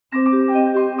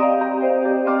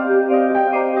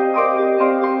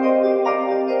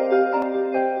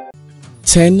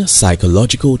10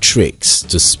 psychological tricks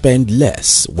to spend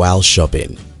less while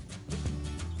shopping.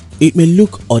 It may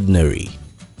look ordinary,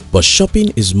 but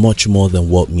shopping is much more than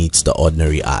what meets the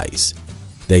ordinary eyes.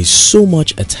 There is so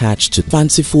much attached to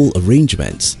fanciful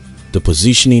arrangements, the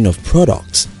positioning of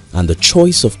products, and the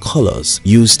choice of colors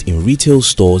used in retail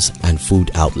stores and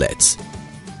food outlets.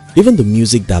 Even the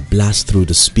music that blasts through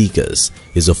the speakers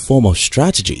is a form of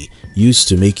strategy used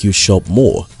to make you shop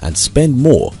more and spend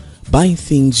more buying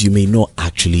things you may not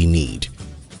actually need.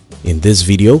 In this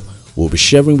video, we'll be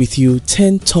sharing with you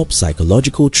 10 top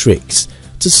psychological tricks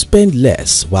to spend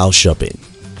less while shopping.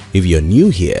 If you're new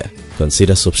here,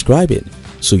 consider subscribing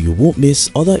so you won't miss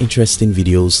other interesting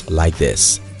videos like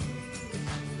this.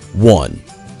 1.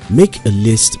 Make a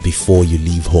list before you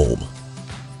leave home.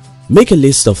 Make a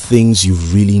list of things you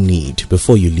really need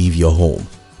before you leave your home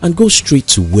and go straight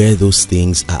to where those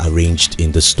things are arranged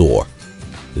in the store.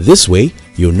 This way,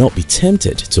 you'll not be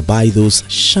tempted to buy those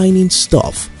shining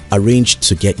stuff arranged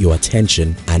to get your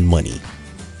attention and money.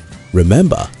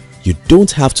 Remember, you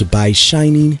don't have to buy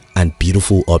shining and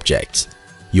beautiful objects.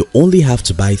 You only have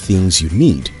to buy things you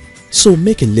need, so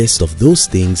make a list of those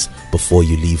things before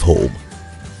you leave home.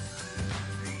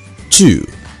 2.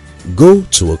 Go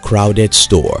to a crowded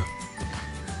store.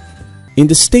 In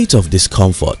the state of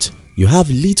discomfort, you have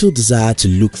little desire to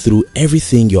look through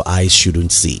everything your eyes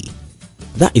shouldn't see.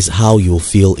 That is how you'll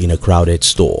feel in a crowded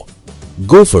store.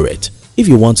 Go for it if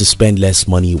you want to spend less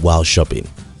money while shopping.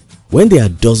 When there are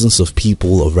dozens of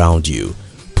people around you,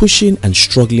 pushing and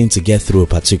struggling to get through a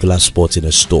particular spot in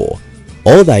a store,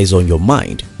 all that is on your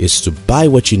mind is to buy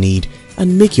what you need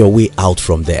and make your way out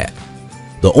from there.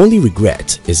 The only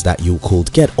regret is that you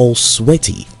could get all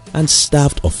sweaty and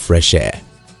starved of fresh air.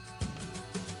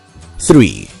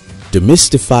 3.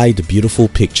 Demystify the beautiful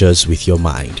pictures with your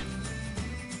mind.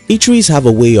 Eateries have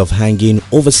a way of hanging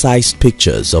oversized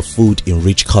pictures of food in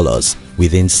rich colors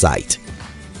within sight.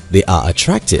 They are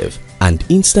attractive and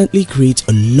instantly create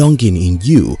a longing in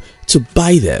you to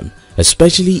buy them,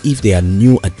 especially if they are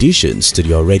new additions to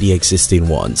the already existing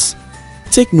ones.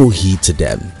 Take no heed to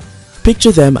them.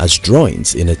 Picture them as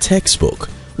drawings in a textbook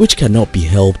which cannot be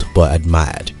helped but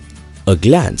admired. A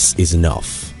glance is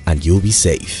enough and you'll be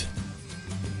safe.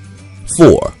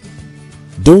 4.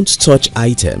 Don't touch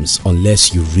items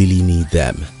unless you really need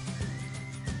them.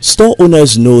 Store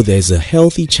owners know there's a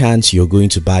healthy chance you're going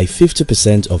to buy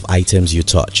 50% of items you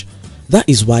touch. That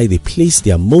is why they place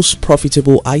their most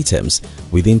profitable items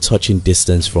within touching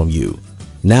distance from you.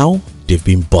 Now they've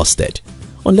been busted.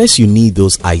 Unless you need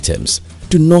those items,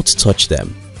 do not touch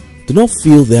them. Do not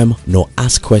feel them nor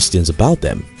ask questions about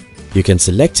them. You can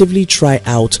selectively try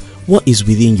out what is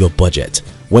within your budget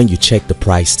when you check the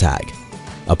price tag.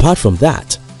 Apart from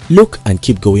that, look and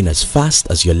keep going as fast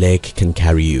as your leg can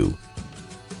carry you.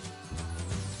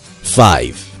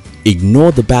 5.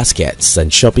 Ignore the baskets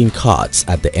and shopping carts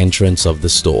at the entrance of the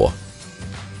store.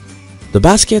 The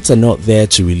baskets are not there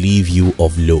to relieve you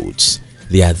of loads.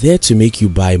 They are there to make you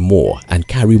buy more and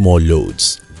carry more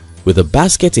loads. With a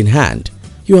basket in hand,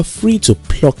 you are free to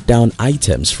pluck down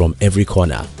items from every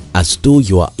corner as though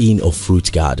you are in a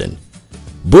fruit garden.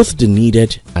 Both the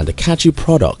needed and the catchy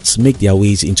products make their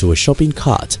ways into a shopping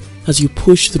cart as you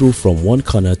push through from one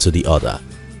corner to the other.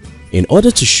 In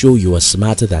order to show you are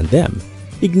smarter than them,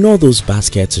 ignore those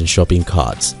baskets and shopping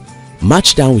carts.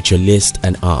 March down with your list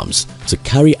and arms to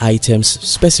carry items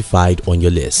specified on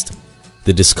your list.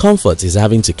 The discomfort is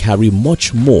having to carry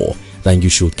much more than you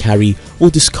should carry will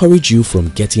discourage you from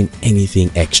getting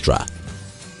anything extra.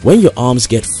 When your arms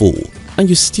get full and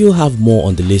you still have more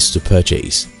on the list to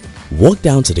purchase, walk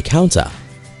down to the counter,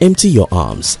 empty your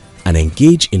arms, and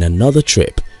engage in another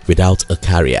trip without a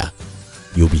carrier.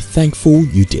 You'll be thankful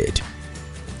you did.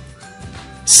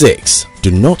 6.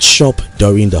 Do not shop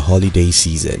during the holiday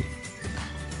season.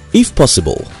 If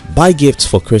possible, buy gifts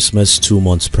for Christmas 2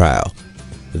 months prior.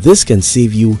 This can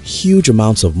save you huge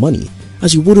amounts of money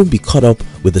as you wouldn't be caught up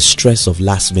with the stress of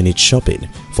last-minute shopping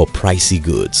for pricey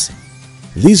goods.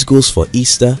 This goes for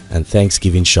Easter and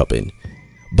Thanksgiving shopping.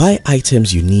 Buy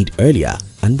items you need earlier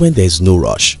and when there's no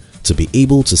rush to be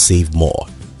able to save more.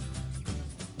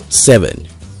 7.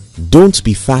 Don't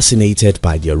be fascinated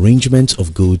by the arrangement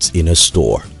of goods in a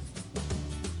store.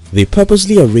 They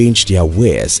purposely arrange their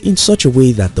wares in such a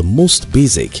way that the most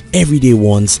basic, everyday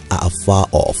ones are afar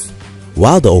off,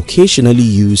 while the occasionally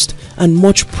used and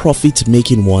much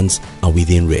profit-making ones are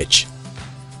within reach.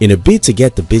 In a bid to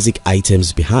get the basic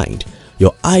items behind,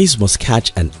 your eyes must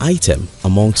catch an item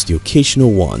amongst the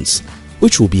occasional ones,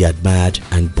 which will be admired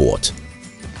and bought.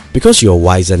 Because you're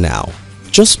wiser now,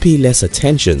 just pay less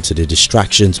attention to the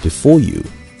distractions before you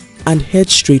and head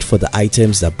straight for the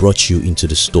items that brought you into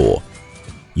the store.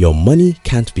 your money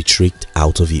can't be tricked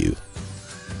out of you.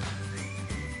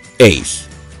 8th,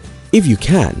 if you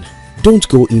can, don't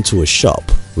go into a shop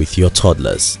with your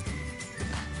toddlers.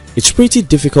 It's pretty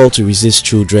difficult to resist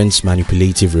children's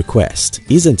manipulative requests,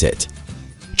 isn't it?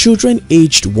 Children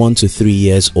aged 1 to 3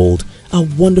 years old are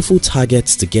wonderful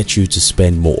targets to get you to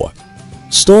spend more.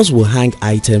 Stores will hang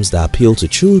items that appeal to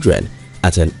children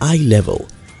at an eye level,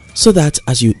 so that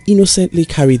as you innocently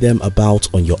carry them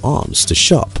about on your arms to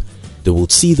shop, they will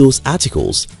see those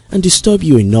articles and disturb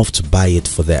you enough to buy it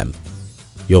for them.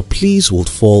 Your pleas will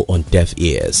fall on deaf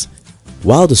ears,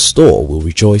 while the store will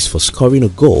rejoice for scoring a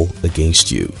goal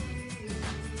against you.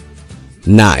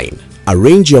 9.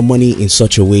 Arrange your money in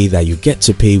such a way that you get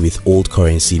to pay with old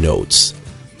currency notes.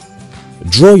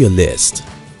 Draw your list,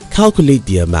 calculate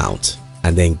the amount,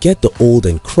 and then get the old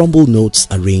and crumbled notes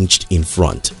arranged in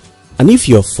front. And if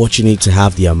you're fortunate to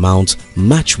have the amount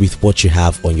match with what you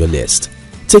have on your list,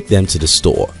 take them to the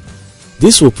store.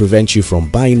 This will prevent you from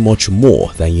buying much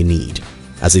more than you need,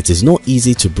 as it is not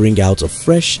easy to bring out a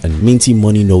fresh and minty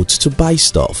money note to buy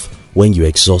stuff when you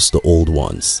exhaust the old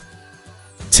ones.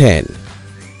 10.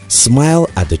 Smile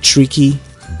at the tricky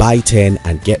buy 10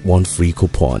 and get 1 free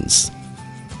coupons.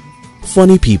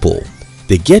 Funny people,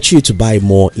 they get you to buy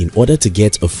more in order to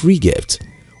get a free gift,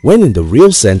 when in the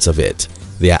real sense of it,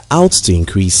 they are out to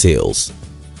increase sales.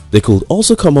 They could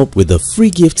also come up with a free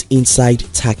gift inside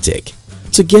tactic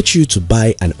to get you to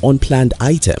buy an unplanned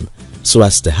item so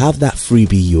as to have that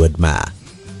freebie you admire.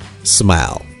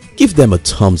 Smile, give them a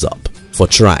thumbs up for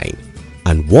trying,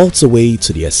 and waltz away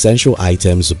to the essential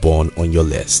items born on your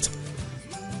list.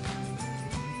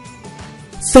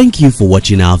 Thank you for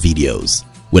watching our videos.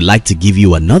 We'd like to give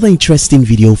you another interesting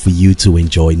video for you to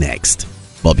enjoy next.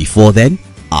 But before then,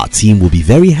 our team will be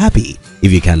very happy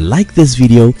if you can like this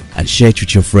video and share it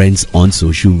with your friends on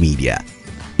social media.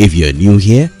 If you're new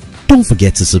here, don't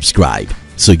forget to subscribe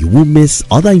so you won't miss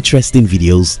other interesting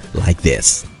videos like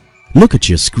this. Look at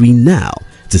your screen now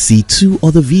to see 2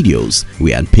 other videos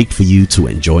we handpicked for you to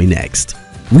enjoy next.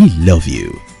 We love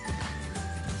you.